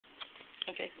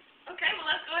Okay. Okay, well,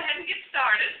 let's go ahead and get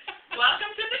started.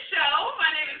 Welcome to the show. My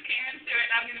name is Karen Stewart,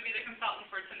 and I'm going to be the consultant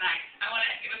for tonight. I want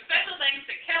to give a special thanks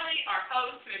to Kelly, our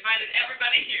host, who invited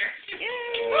everybody here.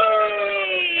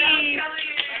 Yay!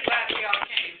 Kelly, I'm glad we all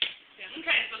came.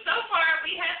 Okay, so far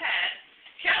we have had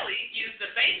Kelly use the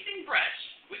basting brush,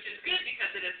 which is good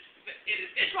because it is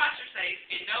dishwasher safe,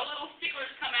 and no little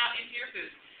sticklers come out into your food.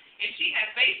 And she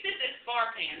has basted this bar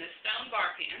pan, this stone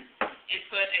bar pan, and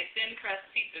put a thin crust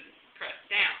pizza crust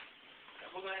down. So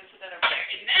we'll go ahead and put that over there.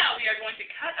 And now we are going to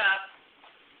cut up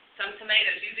some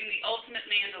tomatoes using the ultimate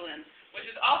mandolin, which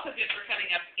is also good for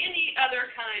cutting up any other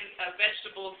kind of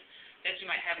vegetables that you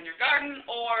might have in your garden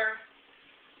or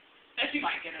that you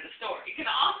might get at a store. You can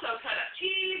also cut up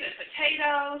cheese and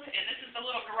potatoes, and this is the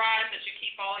little garage that you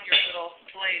keep all your little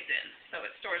blades in. So it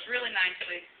stores really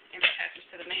nicely and attaches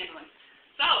to the mandolin.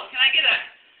 So, can I get a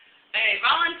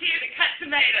volunteer to cut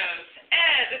tomatoes?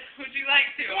 Ed, would you like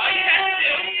to? All you have to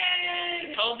do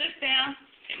is hold this down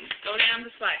and go down the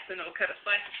slice, and it will cut a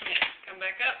slice of tomato. Come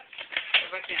back up,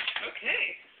 go back down.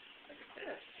 Okay, look at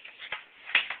this.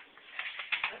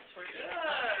 That's pretty good. Oh,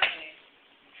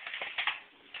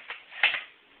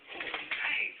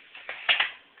 nice.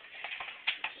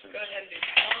 Go ahead and do the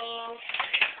whole thing.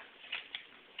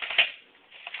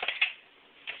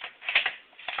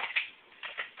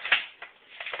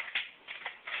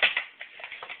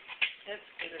 That's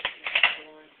good.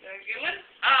 Good one?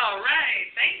 All right.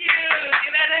 Thank you.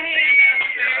 Give that a hand. That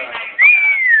was very nice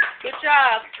job. Good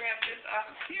job. Grab this off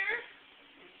of here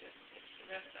and just fix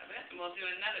the rest of it. And we'll do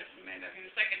another tomato in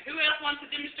a second. Who else wants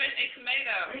to demonstrate a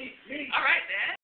tomato? Me. All right, Dad.